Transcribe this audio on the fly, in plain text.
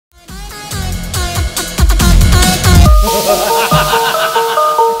Alright,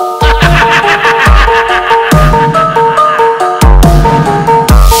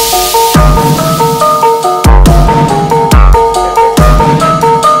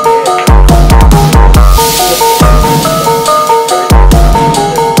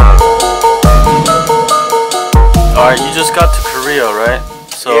 you just got to Korea, right?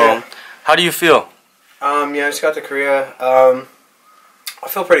 So, yeah. How do you feel? Yeah, I just got to Korea. I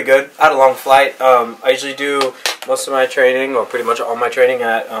feel pretty good. I had a long flight. I usually do most of my training, or pretty much all my training,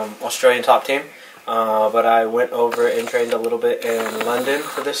 at Australian top team. But I went over and trained a little bit in London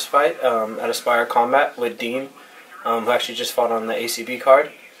for this fight at Aspire Combat with Dean, who actually just fought on the ACB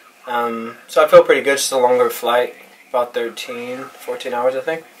card. So I feel pretty good. Just a longer flight, about 14 hours, I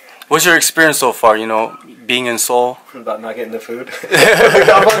think. What's your experience so far, you know, being in Seoul? About not getting the food.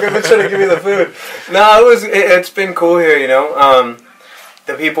 I'm fucking been trying to give me the food. No, it's been cool here, you know.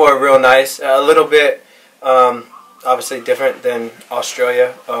 The people are real nice. A little bit, obviously different than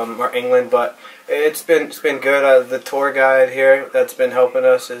Australia or England, but it's been good. The tour guide here that's been helping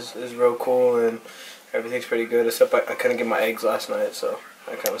us is real cool, and everything's pretty good. Except I couldn't get my eggs last night, so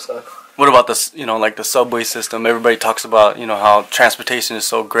that kind of sucks. What about the, you know, like the subway system? Everybody talks about, you know, how transportation is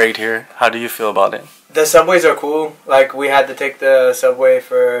so great here. How do you feel about it? The subways are cool. Like, we had to take the subway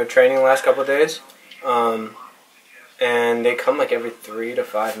for training the last couple of days. And they come like every 3 to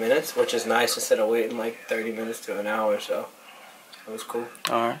 5 minutes, which is nice instead of waiting like 30 minutes to an hour, so it was cool.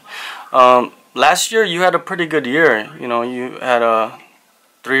 Alright. Last year you had a pretty good year. You know, you had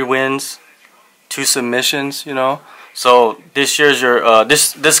 3 wins, 2 submissions, you know. So this year's your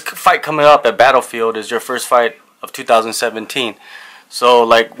this fight coming up at Battlefield is your first fight of 2017. So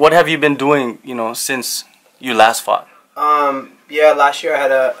like, what have you been doing, you know, since you last fought? Yeah, last year I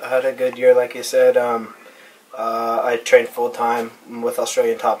had a good year, like you said. I trained full time with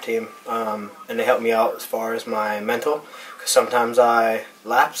Australian top team, and they helped me out as far as my mental. Cause sometimes I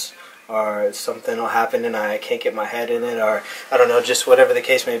lapse, or something will happen and I can't get my head in it, or I don't know, just whatever the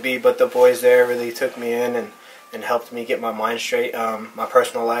case may be. But the boys there really took me in and helped me get my mind straight. My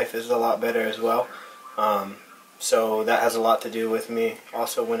personal life is a lot better as well. So that has a lot to do with me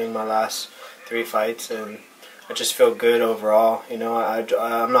also winning my last 3 fights, and I just feel good overall. You know,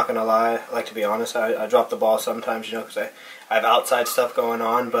 I'm not going to lie, I like to be honest, I drop the ball sometimes, you know, because I have outside stuff going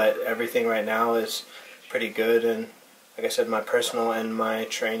on, but everything right now is pretty good, and like I said, my personal and my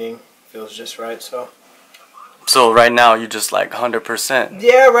training feels just right, so. So right now you're just like 100%.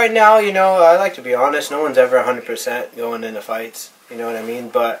 Yeah, right now, you know, I like to be honest. No one's ever 100% going into fights. You know what I mean?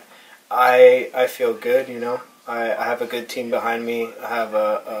 But I feel good. You know, I have a good team behind me. I have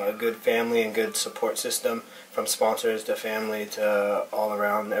a good family and good support system, from sponsors to family to all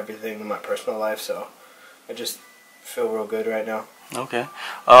around everything in my personal life. So I just feel real good right now. Okay.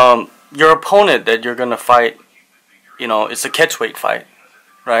 Your opponent that you're gonna fight, you know, it's a catchweight fight,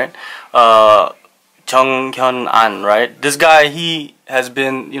 right? Jung-Hyun Ahn, right? This guy, he has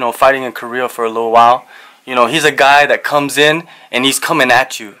been, you know, fighting in Korea for a little while. You know, he's a guy that comes in and he's coming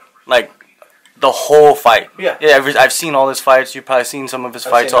at you like the whole fight. Yeah. Yeah. I've seen all his fights. You've probably seen some of his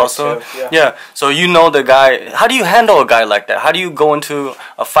fights also. Too, yeah. So you know the guy. How do you handle a guy like that? How do you go into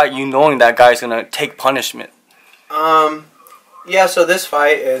a fight you knowing that guy's gonna take punishment? Yeah. So this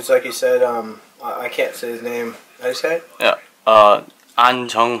fight is, like you said. I can't say his name. How do you say it? Yeah. Ahn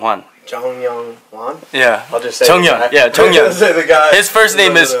Jung-Hwan. Jung-Hyun Ahn? Yeah. I'll just say Jung-Hyun. Yeah, Jung-Hyun. say the guy. His first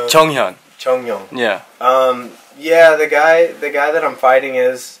name is Jung-Hyun. Jung-Hyun. Yeah. Yeah, the guy that I'm fighting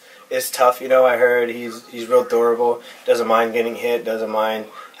is tough. You know, I heard he's real durable. Doesn't mind getting hit. Doesn't mind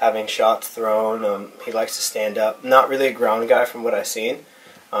having shots thrown. He likes to stand up. Not really a ground guy from what I've seen.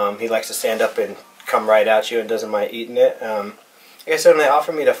 He likes to stand up and come right at you and doesn't mind eating it. Like I said, when they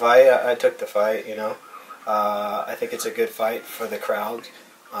offered me to fight, I took the fight. You know, I think it's a good fight for the crowd.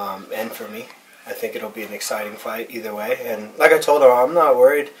 And for me, I think it'll be an exciting fight either way. And like I told him, I'm not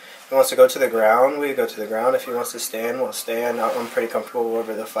worried. If he wants to go to the ground, we go to the ground. If he wants to stand, we'll stand. I'm pretty comfortable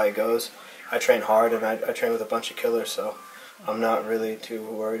wherever the fight goes. I train hard, and I train with a bunch of killers, so I'm not really too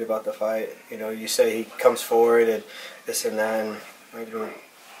worried about the fight. You know, you say he comes forward and this and that, and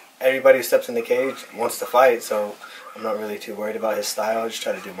everybody who steps in the cage wants to fight, so I'm not really too worried about his style. I just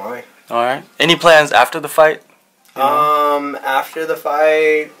try to do mine. All right. Any plans after the fight? After the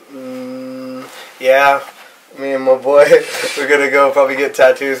fight, yeah, me and my boy, we're gonna go probably get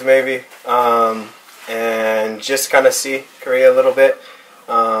tattoos maybe, and just kind of see Korea a little bit.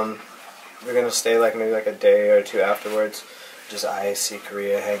 We're gonna stay maybe a day or 2 afterwards, just see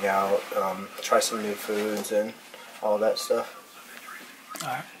Korea, hang out, try some new foods and all that stuff.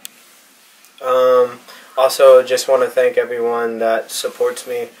 Alright. Also, just want to thank everyone that supports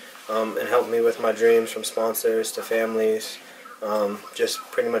me and helped me with my dreams, from sponsors to families, just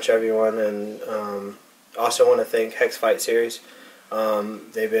pretty much everyone. And also want to thank Hex Fight Series.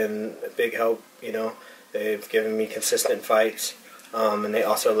 They've been a big help, you know. They've given me consistent fights, and they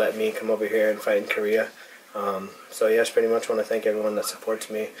also let me come over here and fight in Korea. So yes, pretty much want to thank everyone that supports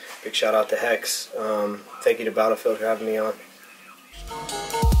me. Big shout out to Hex. Thank you to Battlefield for having me on.